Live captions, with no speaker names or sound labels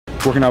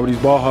Working out with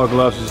these ball hog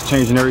gloves is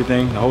changing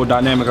everything, the whole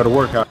dynamic of the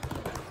workout.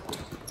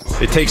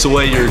 It takes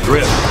away your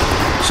grip,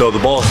 so the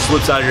ball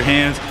slips out of your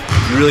hands.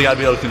 You really got to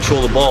be able to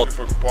control the ball.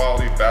 For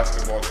quality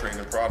basketball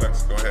training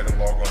products, go ahead and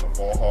log on to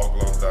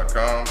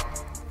ballhoggloves.com.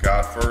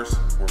 God first,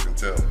 work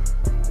until.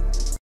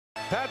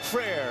 Pat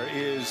Frere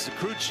is the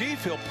crew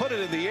chief. He'll put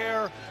it in the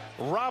air.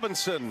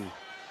 Robinson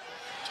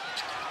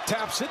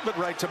taps it, but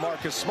right to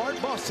Marcus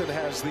Smart. Boston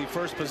has the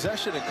first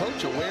possession, and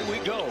coach, away we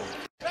go.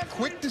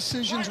 Quick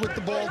decisions with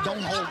the ball,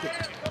 don't hold it.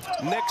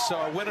 Knicks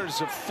are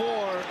winners of 4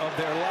 of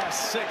their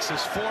last 6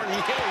 as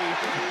Fournier,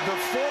 the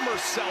former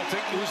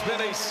Celtic, who's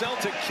been a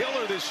Celtic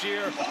killer this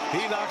year.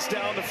 He knocks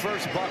down the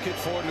first bucket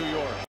for New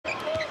York.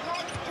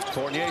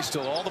 Fournier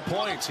still all the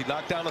points. He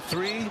knocked down a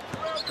 3,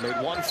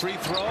 made 1 free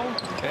throw,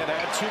 and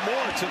add 2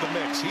 more to the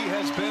mix. He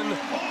has been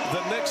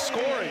the Knicks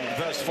scoring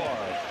thus far.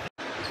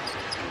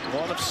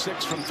 1 of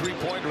 6 from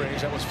 3-point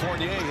range. That was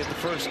Fournier. Hit the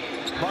first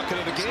bucket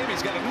of the game.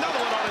 He's got another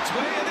one on its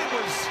way, and it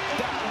was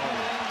down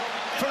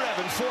for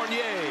Evan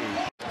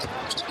Fournier.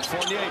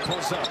 Fournier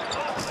pulls up.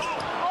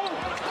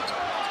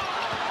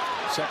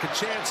 Second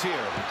chance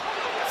here.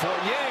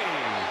 Fournier.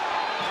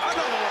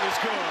 Another one is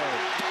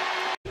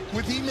good.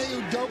 With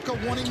Ime Udoka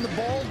wanting the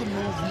ball to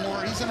move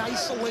more, he's an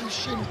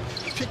isolation,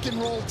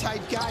 pick-and-roll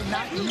type guy,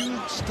 not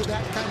used to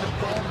that kind of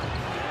ball.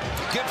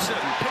 Gibson,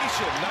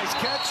 patient, nice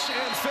catch,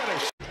 and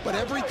finish. But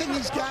everything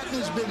he's gotten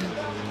has been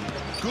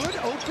good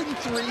open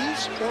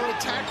threes or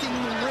attacking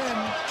the rim.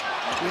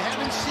 We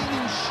haven't seen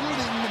him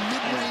shooting the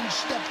mid-range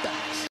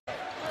step-backs.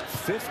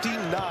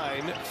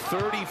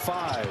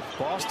 59-35.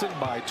 Boston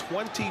by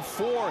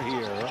 24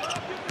 here.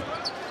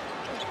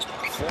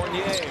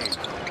 Fournier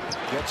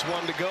gets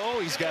 1 to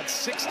go. He's got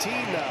 16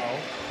 now.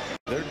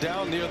 They're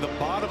down near the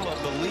bottom of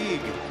the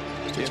league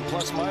in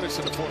plus-minus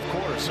in the 4th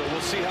quarter. So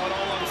we'll see how it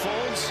all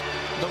unfolds.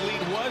 The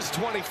lead was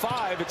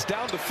 25. It's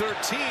down to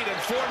 13,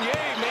 and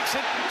Fournier makes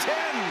it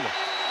 10.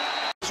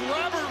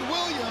 Robert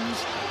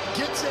Williams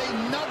gets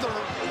another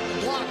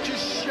block,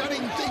 just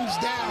shutting things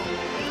down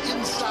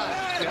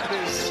inside. That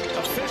is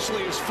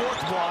officially his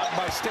 4th block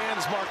by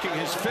Stans, marking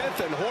his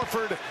 5th, and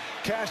Horford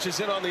cashes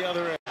in on the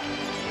other end.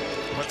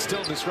 But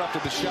still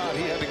disrupted the shot.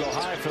 He had to go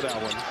high for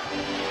that one.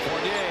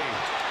 Fournier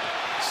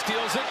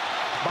steals it.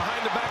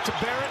 Behind the back to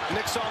Barrett.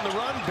 Knicks on the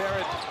run.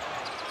 Barrett.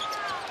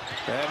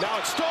 And now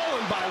it's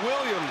stolen by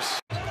Williams.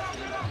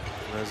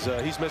 As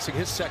he's missing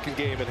his 2nd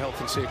game in health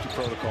and safety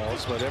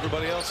protocols, but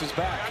everybody else is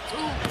back.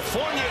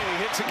 Fournier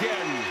hits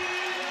again.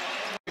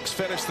 Knicks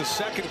finished the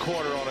 2nd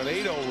quarter on an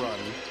 8-0 run.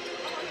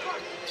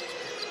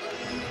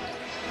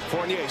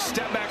 Fournier,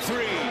 step back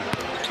 3.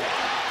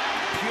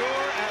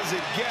 Pure as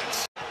it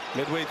gets.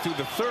 Midway through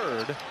the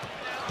 3rd.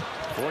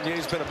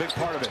 Fournier's been a big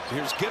part of it.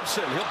 Here's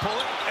Gibson. He'll pull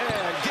it,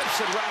 and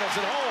Gibson rattles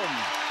it home.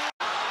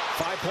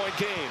 5-point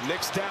game.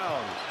 Knicks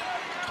down.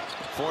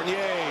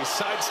 Fournier,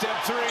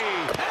 sidestep 3.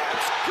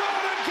 It's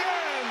good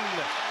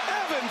again!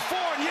 Evan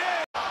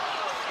Fournier!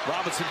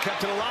 Robinson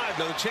kept it alive.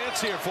 Another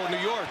chance here for New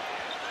York.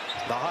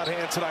 The hot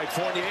hand tonight.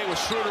 Fournier with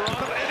Schroeder on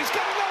him, and he's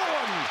got another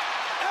one!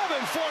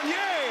 Evan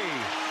Fournier!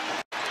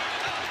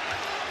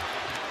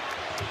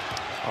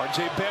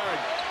 R.J.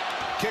 Barrett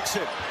kicks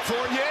it.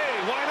 Fournier,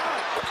 why not?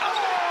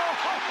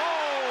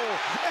 Oh!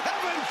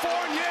 Evan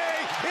Fournier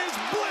is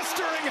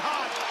blistering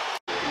hot!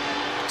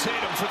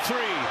 Tatum for 3.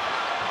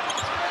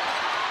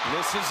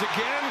 Misses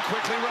again,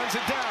 quickly runs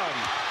it down.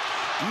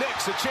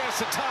 Knicks a chance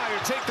to tie or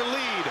take the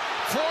lead.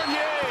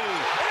 Fournier,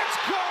 it's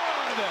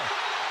good!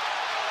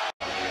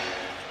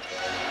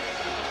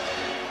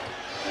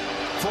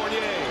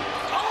 Fournier